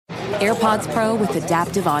AirPods Pro with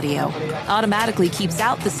adaptive audio automatically keeps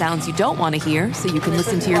out the sounds you don't want to hear so you can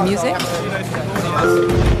listen to your music,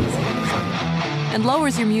 and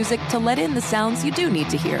lowers your music to let in the sounds you do need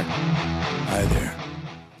to hear. Hi there.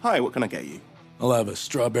 Hi, what can I get you? I'll have a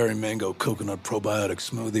strawberry mango coconut probiotic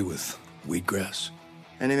smoothie with wheatgrass.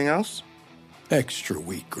 Anything else? Extra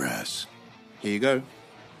wheatgrass. Here you go.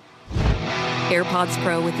 AirPods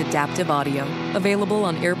Pro with adaptive audio. Available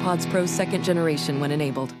on AirPods Pro 2nd generation when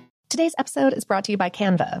enabled. Today's episode is brought to you by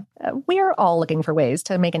Canva. We're all looking for ways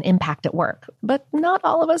to make an impact at work, but not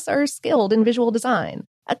all of us are skilled in visual design.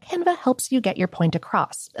 Canva helps you get your point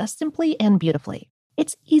across, simply and beautifully.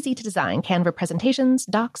 It's easy to design Canva presentations,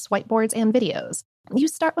 docs, whiteboards, and videos. You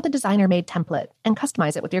start with a designer-made template and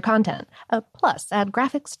customize it with your content. Plus, add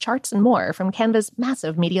graphics, charts, and more from Canva's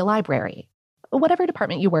massive media library. Whatever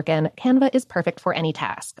department you work in, Canva is perfect for any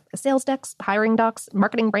task. Sales decks, hiring docs,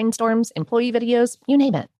 marketing brainstorms, employee videos, you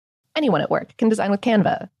name it. Anyone at work can design with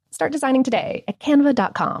Canva. Start designing today at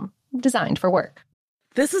canva.com. Designed for work.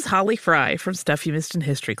 This is Holly Fry from Stuff You Missed in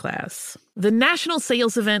History class. The national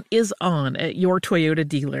sales event is on at your Toyota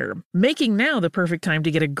dealer, making now the perfect time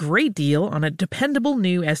to get a great deal on a dependable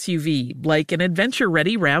new SUV, like an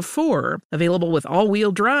adventure-ready RAV4. Available with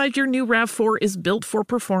all-wheel drive, your new RAV4 is built for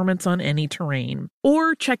performance on any terrain.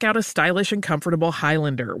 Or check out a stylish and comfortable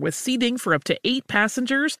Highlander with seating for up to 8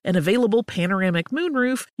 passengers and available panoramic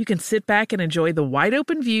moonroof. You can sit back and enjoy the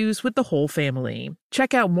wide-open views with the whole family.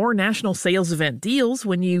 Check out more national sales event deals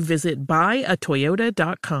when you visit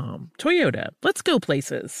buyatoyota.com. Toyota, let's go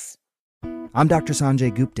places. I'm Dr.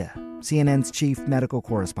 Sanjay Gupta, CNN's chief medical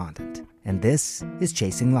correspondent, and this is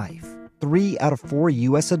Chasing Life. 3 out of 4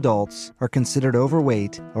 U.S. adults are considered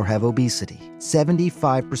overweight or have obesity.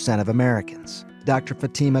 75% of Americans. Dr.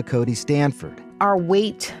 Fatima Cody Stanford. Our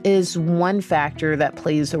weight is one factor that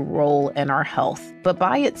plays a role in our health, but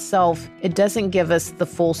by itself, it doesn't give us the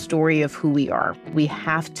full story of who we are. We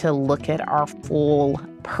have to look at our full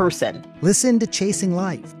person. Listen to Chasing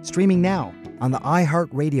Life, streaming now on the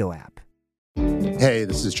iHeartRadio app. Hey,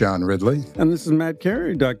 this is John Ridley. And this is Matt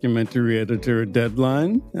Carey, documentary editor at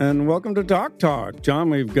Deadline. And welcome to Doc Talk. John,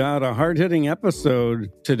 we've got a hard-hitting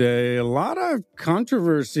episode today. A lot of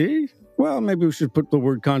controversy. Well, maybe we should put the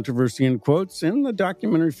word controversy in quotes in the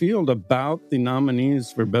documentary field about the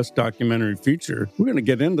nominees for Best Documentary Feature. We're going to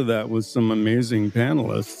get into that with some amazing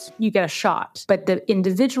panelists. You get a shot, but the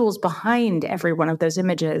individuals behind every one of those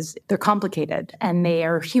images, they're complicated and they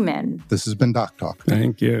are human. This has been Doc Talk.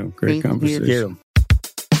 Thank you. Great conversation. You.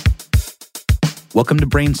 Welcome to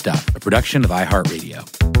Brain Stuff, a production of iHeartRadio.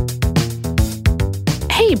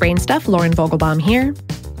 Hey, Brain Stuff, Lauren Vogelbaum here.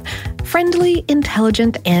 Friendly,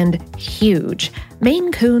 intelligent, and huge.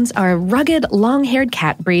 Maine Coons are a rugged, long-haired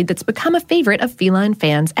cat breed that's become a favorite of feline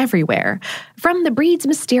fans everywhere. From the breed's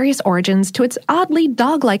mysterious origins to its oddly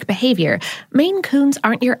dog-like behavior, Maine Coons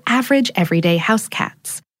aren't your average, everyday house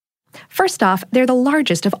cats. First off, they're the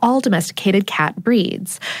largest of all domesticated cat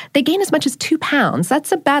breeds. They gain as much as 2 pounds,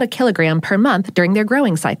 that's about 1 kilogram per month during their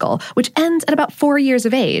growing cycle, which ends at about 4 years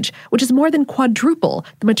of age, which is more than quadruple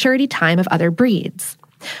the maturity time of other breeds.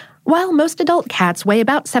 While most adult cats weigh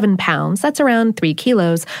about 7 pounds, that's around 3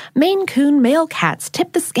 kilos, Maine Coon male cats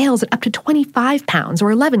tip the scales at up to 25 pounds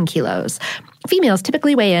or 11 kilos. Females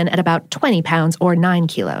typically weigh in at about 20 pounds or 9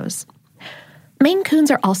 kilos. Maine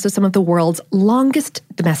Coons are also some of the world's longest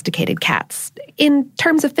domesticated cats, in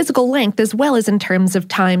terms of physical length as well as in terms of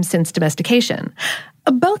time since domestication.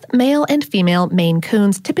 Both male and female Maine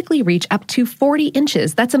Coons typically reach up to 40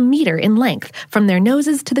 inches, that's a meter in length, from their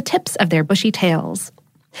noses to the tips of their bushy tails.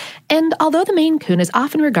 And although the Maine Coon is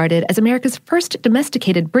often regarded as America's first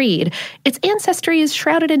domesticated breed, its ancestry is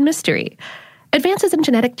shrouded in mystery. Advances in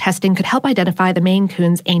genetic testing could help identify the Maine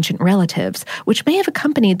Coon's ancient relatives, which may have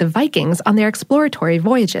accompanied the Vikings on their exploratory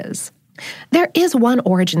voyages. There is one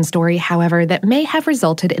origin story, however, that may have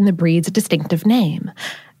resulted in the breed's distinctive name.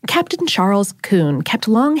 Captain Charles Coon kept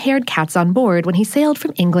long-haired cats on board when he sailed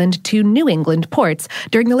from England to New England ports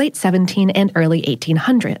during the late 1700s and early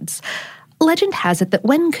 1800s. Legend has it that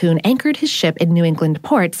when Coon anchored his ship in New England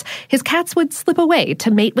ports, his cats would slip away to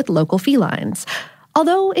mate with local felines.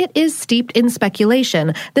 Although it is steeped in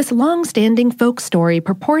speculation, this long-standing folk story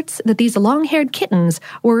purports that these long-haired kittens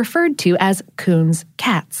were referred to as Coon's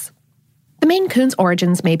cats. The Maine Coon's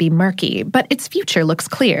origins may be murky, but its future looks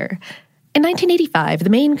clear. In 1985, the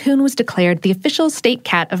Maine Coon was declared the official state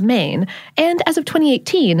cat of Maine, and as of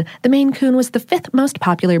 2018, the Maine Coon was the 5th most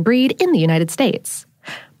popular breed in the United States.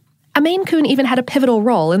 A Maine Coon even had a pivotal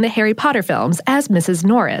role in the Harry Potter films as Mrs.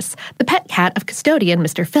 Norris, the pet cat of custodian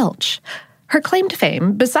Mr. Filch. Her claim to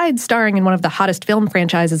fame, besides starring in one of the hottest film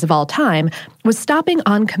franchises of all time, was stopping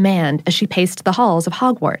on command as she paced the halls of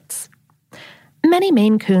Hogwarts. Many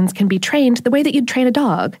Maine Coons can be trained the way that you'd train a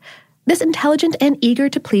dog. This intelligent and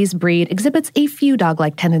eager-to-please breed exhibits a few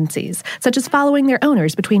dog-like tendencies, such as following their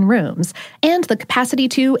owners between rooms, and the capacity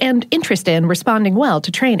to and interest in responding well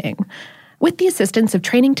to training. With the assistance of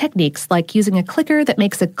training techniques like using a clicker that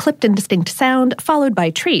makes a clipped and distinct sound followed by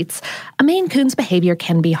treats, a Maine Coon's behavior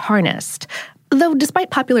can be harnessed. Though despite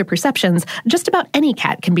popular perceptions, just about any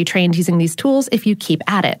cat can be trained using these tools if you keep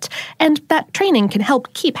at it, and that training can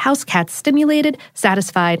help keep house cats stimulated,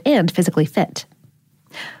 satisfied, and physically fit.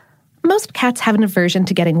 Most cats have an aversion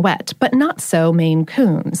to getting wet, but not so Maine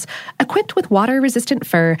Coons. Equipped with water-resistant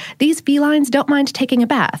fur, these felines don't mind taking a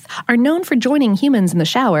bath, are known for joining humans in the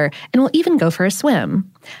shower, and will even go for a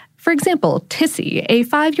swim. For example, Tissy, a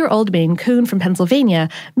 5-year-old Maine Coon from Pennsylvania,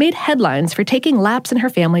 made headlines for taking laps in her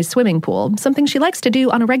family's swimming pool, something she likes to do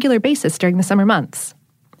on a regular basis during the summer months.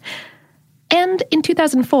 And in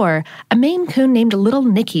 2004, a Maine Coon named Little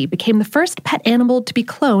Nicky became the first pet animal to be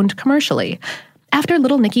cloned commercially. After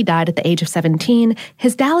Little Nicky died at the age of 17,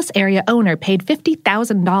 his Dallas area owner paid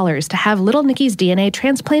 $50,000 to have Little Nicky's DNA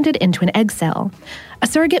transplanted into an egg cell. A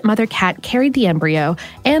surrogate mother cat carried the embryo,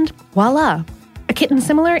 and voila, a kitten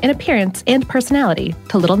similar in appearance and personality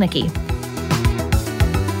to Little Nicky.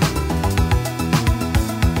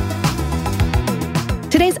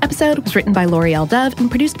 Today's episode was written by L'Oreal Dove and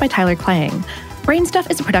produced by Tyler Klang.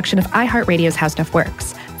 Brainstuff is a production of iHeartRadio's How Stuff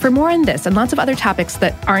Works. For more on this and lots of other topics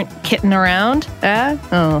that aren't kitten around,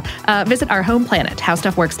 visit our home planet,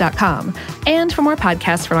 howstuffworks.com. And for more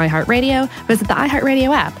podcasts from iHeartRadio, visit the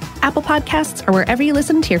iHeartRadio app, Apple Podcasts, or wherever you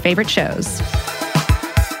listen to your favorite shows.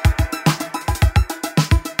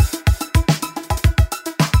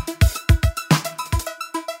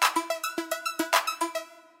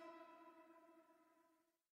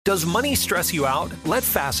 Does money stress you out? Let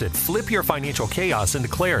Facet flip your financial chaos into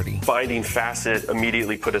clarity. Finding Facet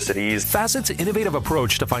immediately put us at ease. Facet's innovative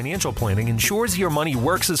approach to financial planning ensures your money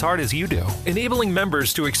works as hard as you do, enabling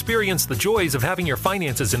members to experience the joys of having your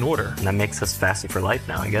finances in order. And that makes us Facet for life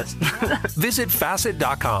now, I guess. Visit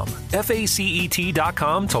Facet.com,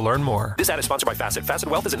 FACET.com to learn more. This ad is sponsored by Facet. Facet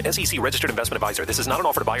Wealth is an SEC-registered investment advisor. This is not an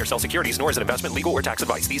offer to buy or sell securities, nor is it investment, legal, or tax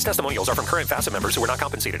advice. These testimonials are from current Facet members who are not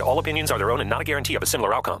compensated. All opinions are their own and not a guarantee of a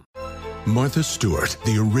similar outcome. Martha Stewart,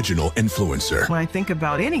 the original influencer. When I think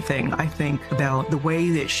about anything, I think about the way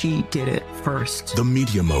that she did it first. The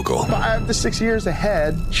media mogul. 5 to 6 years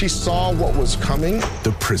ahead, she saw what was coming.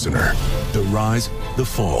 The prisoner. The rise, the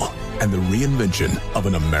fall, and the reinvention of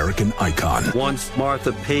an American icon. Once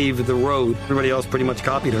Martha paved the road, everybody else pretty much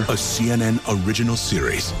copied her. A CNN original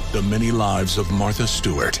series, The Many Lives of Martha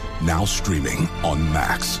Stewart, now streaming on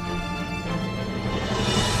Max.